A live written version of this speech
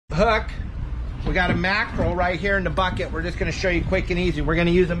hook. We got a mackerel right here in the bucket. We're just gonna show you quick and easy. We're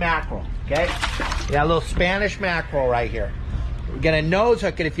gonna use a mackerel, okay? Yeah, a little Spanish mackerel right here. We're gonna nose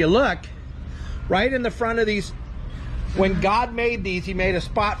hook it. If you look, right in the front of these, when God made these, he made a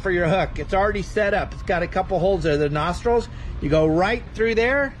spot for your hook. It's already set up. It's got a couple holes there, the nostrils. You go right through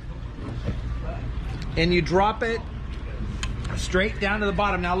there, and you drop it straight down to the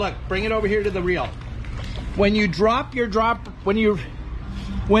bottom. Now look, bring it over here to the reel. When you drop your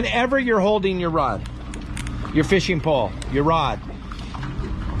whenever you're holding your rod, your fishing pole, your rod,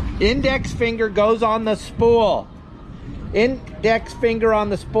 index finger goes on the spool. Index finger on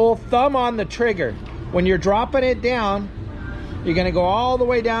the spool, thumb on the trigger. When you're dropping it down, you're gonna go all the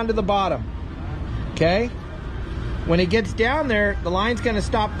way down to the bottom, okay? When it gets down there, the line's gonna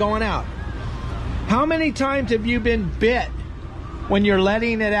stop going out. How many times have you been bit when you're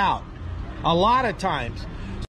letting it out? A lot of times.